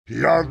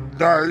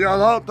Yada,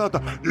 yada.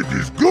 It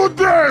is good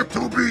day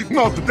to be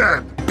not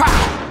dead.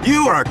 Pow!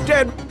 You are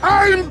dead.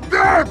 I'm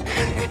dead.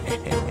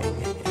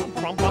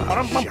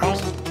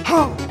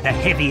 The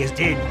heavy is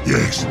dead.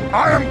 Yes,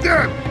 I am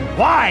dead.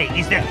 Why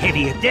is the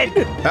heavy dead?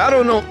 I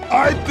don't know.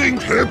 I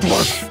think it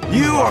was.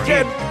 You are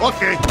dead.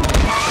 Okay.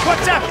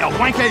 What's up, you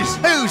wankers?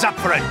 Who's up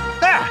for it?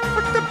 Ah,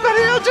 what the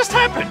bloody hell just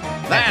happened?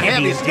 The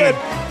heavy is dead.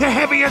 The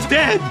heavy is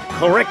dead.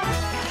 Correct.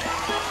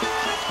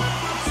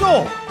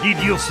 So, did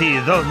you see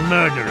the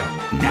murderer?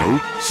 No,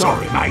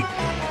 sorry, mate.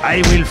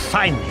 I will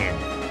find him.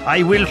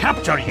 I will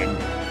capture him.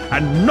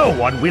 And no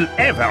one will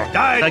ever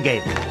die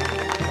again.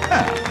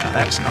 Ah, now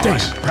that's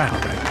nice. Proud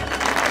of you.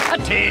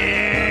 Attention!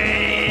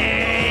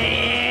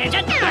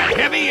 The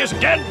heavy is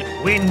dead.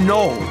 We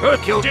know. Who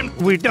killed him?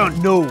 We don't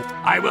know.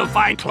 I will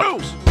find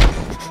clues.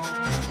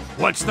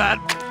 What's that?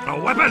 A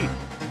weapon?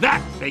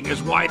 That thing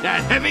is why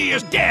that heavy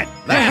is dead.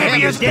 The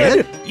heavy is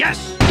dead?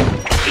 Yes.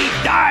 He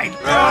died.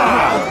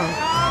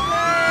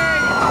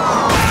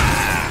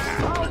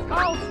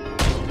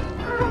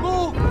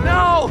 Move!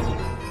 No!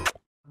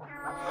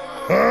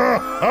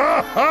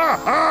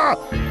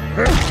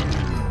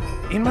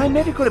 In my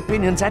medical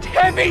opinion, that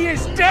heavy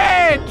is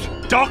dead!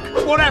 Doc,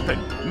 what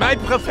happened? My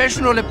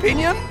professional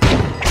opinion?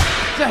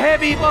 The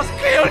heavy was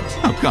killed!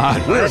 Oh,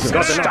 God.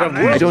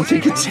 I don't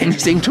think it's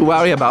anything to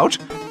worry about.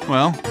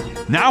 Well,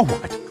 now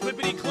what?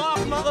 Clippity clop,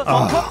 motherfucker!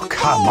 Oh,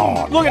 come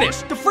on. Look at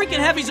this! The freaking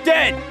heavy's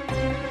dead!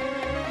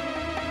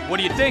 What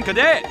do you think of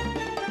that?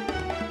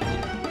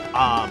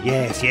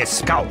 Yes,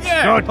 Scout.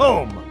 Yeah.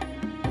 Go home.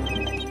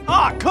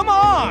 Ah, come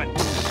on!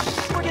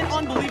 Freaking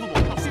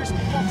unbelievable. No, seriously.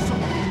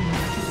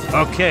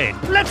 Okay,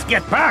 let's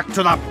get back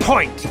to the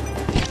point.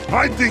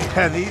 I think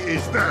Heavy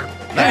is dead.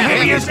 The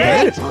heavy is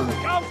dead?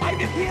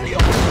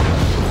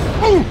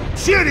 Oh,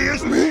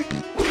 serious? Me?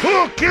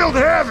 Who killed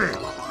Heavy?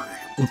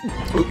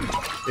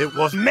 It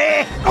was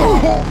me.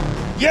 Oh,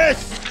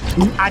 yes.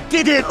 I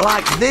did it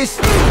like this.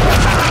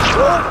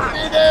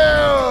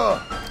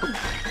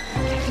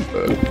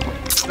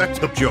 That's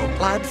a joke,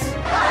 lads.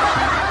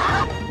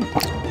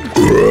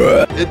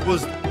 It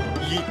was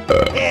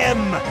him.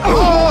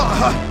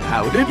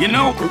 How did You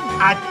know,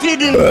 I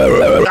didn't.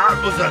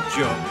 that was a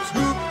joke.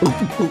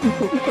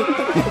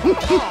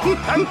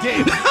 I'm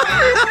dead.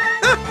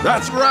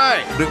 That's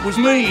right. It was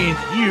me.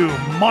 You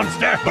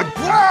monster. But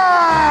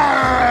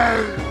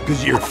why?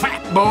 Because you're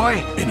fat,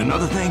 boy. And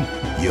another thing,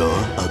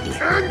 you're ugly.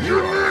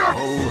 Engineer,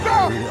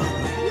 stop!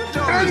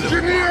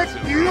 Engineer,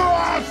 you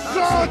are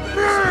so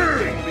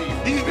big!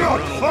 He's not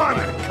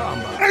funny.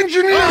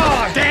 Engineer!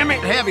 Oh, damn it,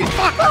 heavy.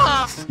 Fuck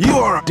off. You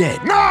are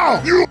dead.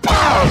 Now, you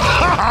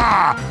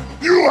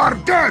you are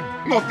dead!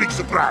 No big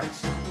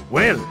surprise.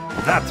 Well,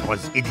 that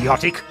was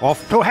idiotic.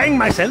 Off to hang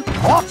myself.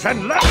 Off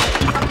and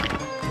left.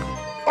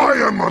 I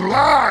am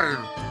alive!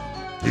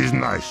 He's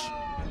nice.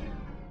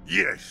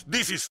 Yes,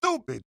 this is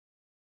stupid.